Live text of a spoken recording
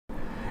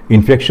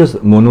Infectious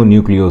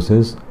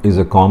mononucleosis is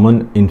a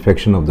common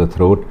infection of the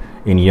throat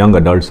in young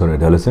adults or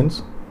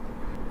adolescents.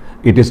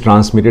 It is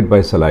transmitted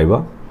by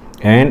saliva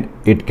and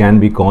it can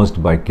be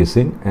caused by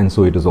kissing, and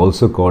so it is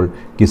also called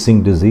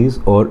kissing disease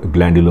or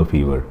glandular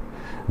fever.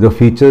 The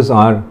features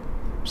are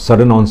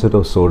sudden onset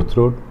of sore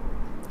throat,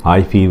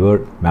 high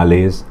fever,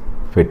 malaise,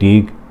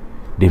 fatigue,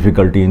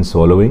 difficulty in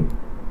swallowing,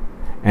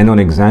 and on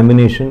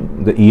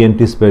examination the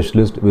ENT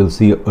specialist will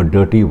see a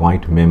dirty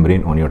white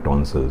membrane on your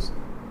tonsils.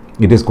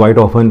 It is quite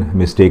often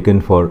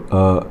mistaken for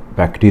a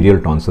bacterial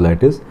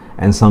tonsillitis,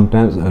 and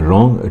sometimes a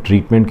wrong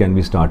treatment can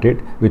be started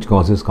which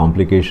causes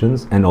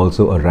complications and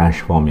also a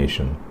rash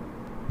formation.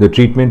 The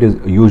treatment is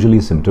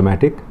usually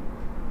symptomatic: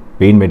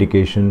 pain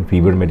medication,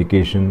 fever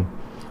medication,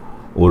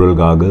 oral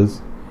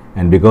gargles,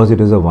 and because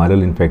it is a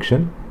viral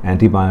infection,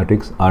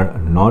 antibiotics are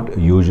not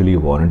usually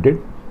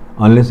warranted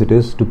unless it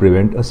is to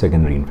prevent a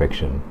secondary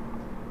infection.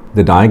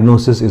 The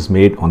diagnosis is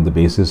made on the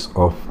basis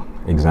of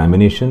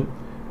examination,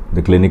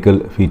 the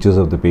clinical features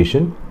of the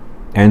patient,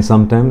 and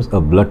sometimes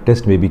a blood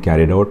test may be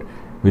carried out,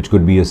 which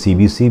could be a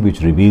CBC, which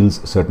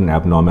reveals certain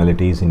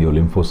abnormalities in your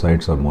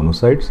lymphocytes or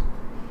monocytes,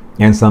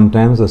 and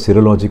sometimes a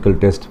serological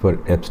test for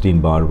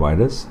Epstein Barr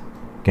Virus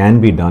can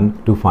be done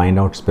to find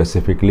out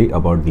specifically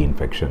about the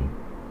infection.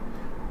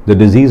 The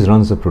disease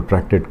runs a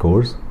protracted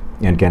course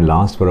and can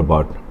last for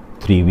about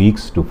 3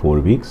 weeks to 4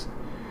 weeks.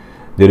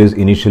 There is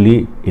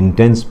initially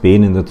intense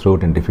pain in the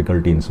throat and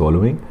difficulty in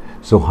swallowing,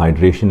 so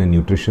hydration and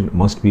nutrition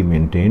must be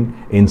maintained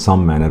in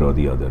some manner or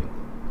the other.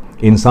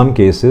 In some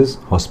cases,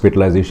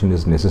 hospitalization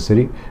is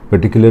necessary,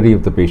 particularly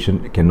if the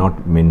patient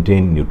cannot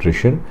maintain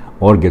nutrition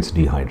or gets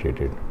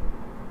dehydrated.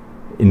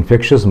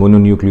 Infectious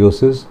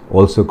mononucleosis,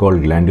 also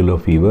called glandular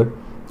fever,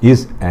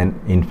 is an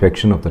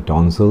infection of the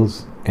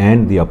tonsils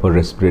and the upper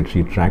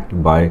respiratory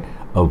tract by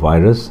a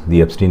virus,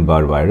 the Epstein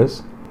Barr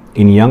virus.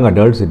 In young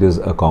adults, it is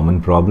a common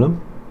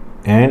problem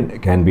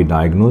and can be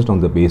diagnosed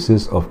on the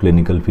basis of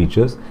clinical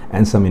features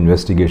and some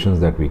investigations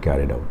that we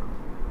carried out.